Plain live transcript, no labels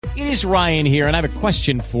It is Ryan here, and I have a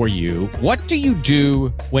question for you. What do you do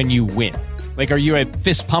when you win? Like, are you a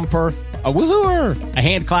fist pumper, a woohooer, a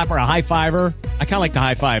hand clapper, a high fiver? I kind of like the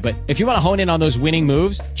high five, but if you want to hone in on those winning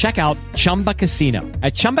moves, check out Chumba Casino.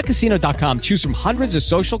 At ChumbaCasino.com, choose from hundreds of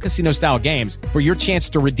social casino-style games for your chance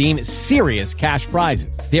to redeem serious cash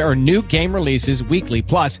prizes. There are new game releases weekly,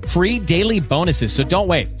 plus free daily bonuses. So don't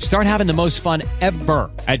wait. Start having the most fun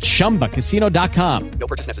ever at ChumbaCasino.com. No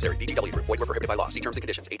purchase necessary. VGW Group. Void where prohibited by law. See terms and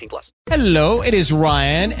conditions. 18+. Hello, it is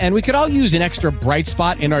Ryan, and we could all use an extra bright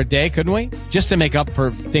spot in our day, couldn't we? Just to make up for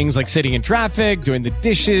things like sitting in traffic, doing the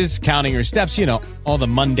dishes, counting your steps, you know, all the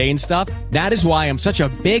mundane stuff. That is why I'm such a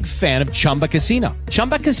big fan of Chumba Casino.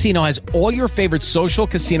 Chumba Casino has all your favorite social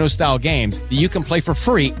casino-style games that you can play for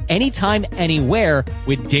free anytime, anywhere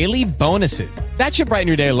with daily bonuses. That should brighten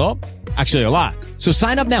your day a little. Actually, a lot. So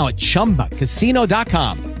sign up now at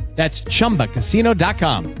ChumbaCasino.com. That's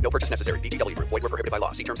ChumbaCasino.com. No purchase necessary. VGW Group. Void where prohibited by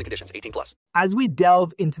law. See terms and conditions. 18+. As we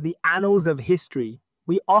delve into the annals of history,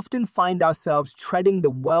 we often find ourselves treading the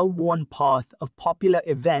well-worn path of popular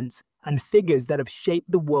events and figures that have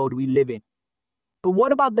shaped the world we live in. But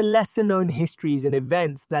what about the lesser-known histories and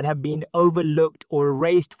events that have been overlooked or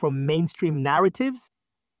erased from mainstream narratives?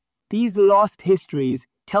 These lost histories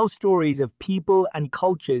tell stories of people and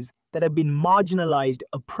cultures that have been marginalized,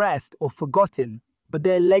 oppressed, or forgotten, but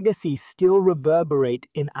their legacies still reverberate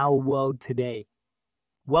in our world today.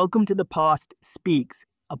 Welcome to The Past Speaks,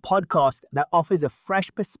 a podcast that offers a fresh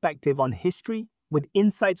perspective on history with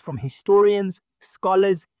insights from historians,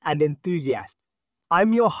 scholars, and enthusiasts.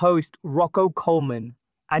 I'm your host, Rocco Coleman,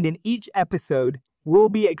 and in each episode, we'll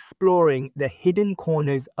be exploring the hidden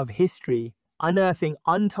corners of history, unearthing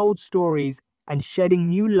untold stories, and shedding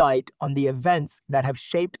new light on the events that have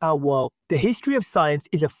shaped our world. The history of science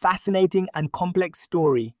is a fascinating and complex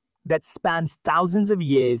story that spans thousands of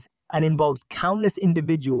years and involves countless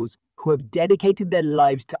individuals who have dedicated their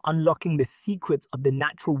lives to unlocking the secrets of the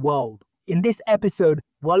natural world. In this episode,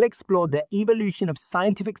 we'll explore the evolution of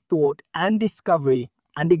scientific thought and discovery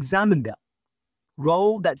and examine the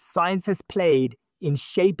role that science has played in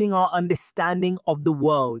shaping our understanding of the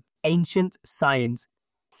world. Ancient science.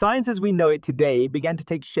 Science as we know it today began to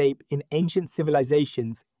take shape in ancient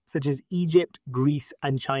civilizations such as Egypt, Greece,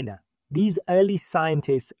 and China. These early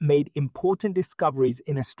scientists made important discoveries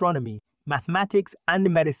in astronomy, mathematics, and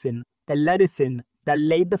medicine that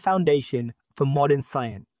laid the foundation for modern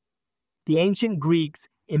science. The ancient Greeks,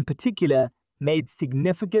 in particular, made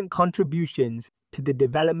significant contributions to the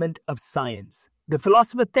development of science. The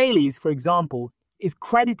philosopher Thales, for example, is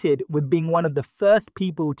credited with being one of the first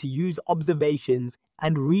people to use observations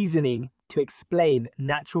and reasoning to explain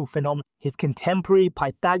natural phenomena. His contemporary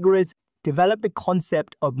Pythagoras developed the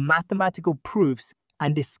concept of mathematical proofs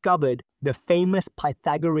and discovered the famous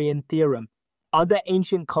Pythagorean theorem. Other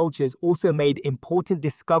ancient cultures also made important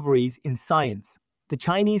discoveries in science. The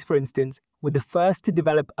Chinese, for instance, were the first to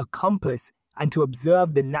develop a compass and to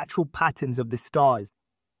observe the natural patterns of the stars.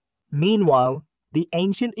 Meanwhile, the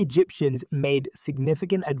ancient Egyptians made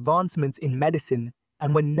significant advancements in medicine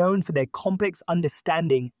and were known for their complex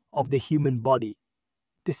understanding of the human body.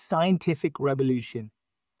 The scientific revolution.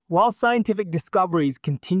 While scientific discoveries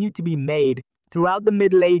continued to be made throughout the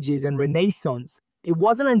Middle Ages and Renaissance, it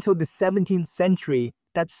wasn't until the 17th century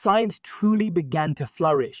that science truly began to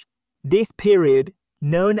flourish. This period,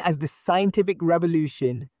 known as the Scientific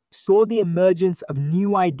Revolution, saw the emergence of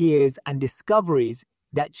new ideas and discoveries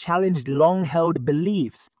that challenged long-held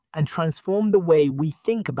beliefs and transformed the way we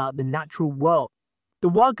think about the natural world. The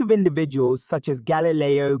work of individuals such as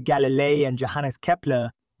Galileo Galilei and Johannes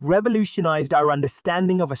Kepler revolutionized our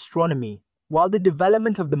understanding of astronomy, while the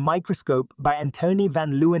development of the microscope by Antony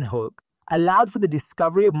van Leeuwenhoek allowed for the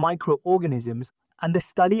discovery of microorganisms and the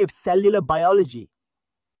study of cellular biology.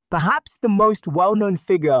 Perhaps the most well-known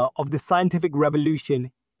figure of the scientific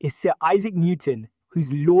revolution is Sir Isaac Newton,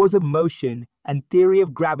 whose laws of motion and theory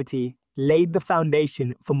of gravity laid the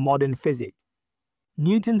foundation for modern physics.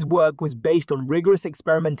 Newton's work was based on rigorous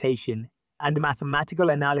experimentation and mathematical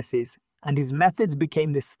analysis, and his methods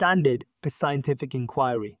became the standard for scientific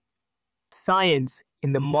inquiry. Science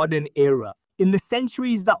in the modern era. In the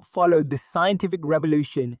centuries that followed the scientific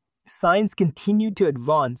revolution, science continued to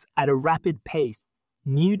advance at a rapid pace.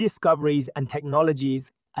 New discoveries and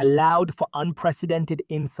technologies allowed for unprecedented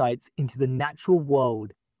insights into the natural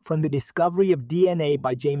world, from the discovery of DNA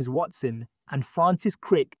by James Watson and Francis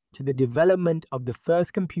Crick to the development of the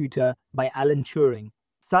first computer by Alan Turing.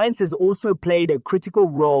 Science has also played a critical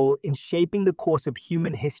role in shaping the course of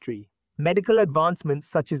human history. Medical advancements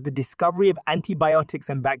such as the discovery of antibiotics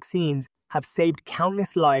and vaccines have saved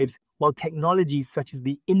countless lives, while technologies such as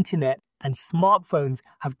the internet and smartphones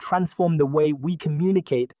have transformed the way we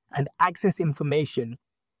communicate and access information.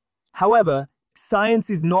 However, science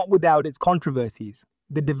is not without its controversies.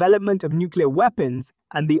 The development of nuclear weapons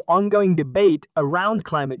and the ongoing debate around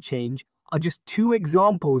climate change are just two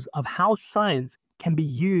examples of how science can be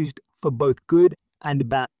used for both good and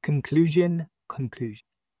bad. Conclusion.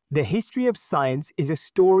 The history of science is a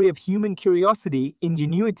story of human curiosity,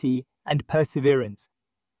 ingenuity, and perseverance.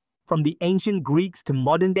 From the ancient Greeks to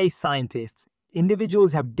modern-day scientists,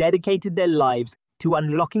 individuals have dedicated their lives to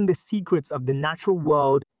unlocking the secrets of the natural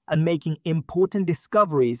world and making important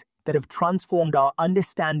discoveries that have transformed our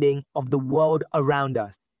understanding of the world around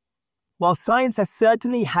us. While science has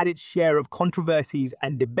certainly had its share of controversies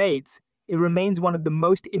and debates, it remains one of the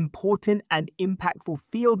most important and impactful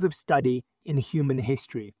fields of study in human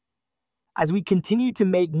history. As we continue to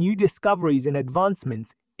make new discoveries and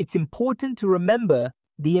advancements, it's important to remember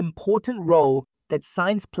the important role that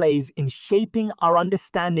science plays in shaping our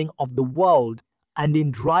understanding of the world and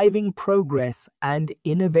in driving progress and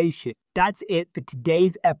innovation. That's it for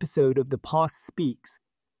today's episode of The Past Speaks.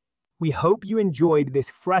 We hope you enjoyed this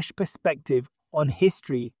fresh perspective on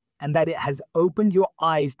history and that it has opened your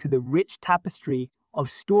eyes to the rich tapestry of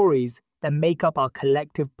stories that make up our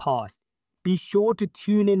collective past. Be sure to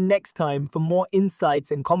tune in next time for more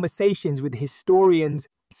insights and conversations with historians,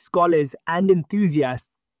 scholars, and enthusiasts.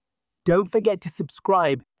 Don't forget to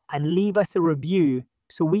subscribe and leave us a review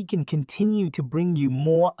so we can continue to bring you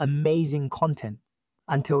more amazing content.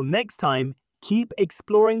 Until next time, keep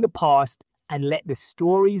exploring the past and let the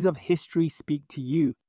stories of history speak to you.